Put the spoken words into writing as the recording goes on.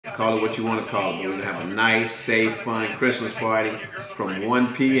Call it what you want to call it. But we're going to have a nice, safe, fun Christmas party from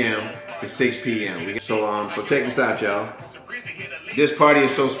 1 p.m. to 6 p.m. So check this out, y'all. This party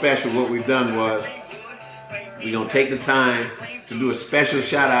is so special. What we've done was we're going to take the time to do a special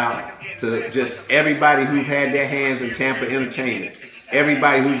shout out to just everybody who've had their hands in Tampa entertainment.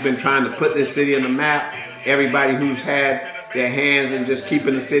 Everybody who's been trying to put this city on the map. Everybody who's had their hands in just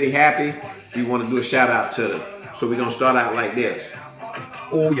keeping the city happy. We want to do a shout out to them. So we're going to start out like this.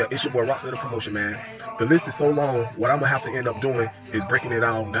 Oh yeah, it's your boy ROCKSLATERPROMOTIONS, man. The list is so long, what I'm going to have to end up doing is breaking it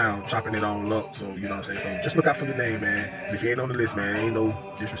all down, chopping it all up. So, you know what I'm saying? So just look out for the name, man. And if you ain't on the list, man, ain't no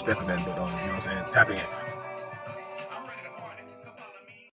disrespect for that, but, you know what I'm saying? Tap in.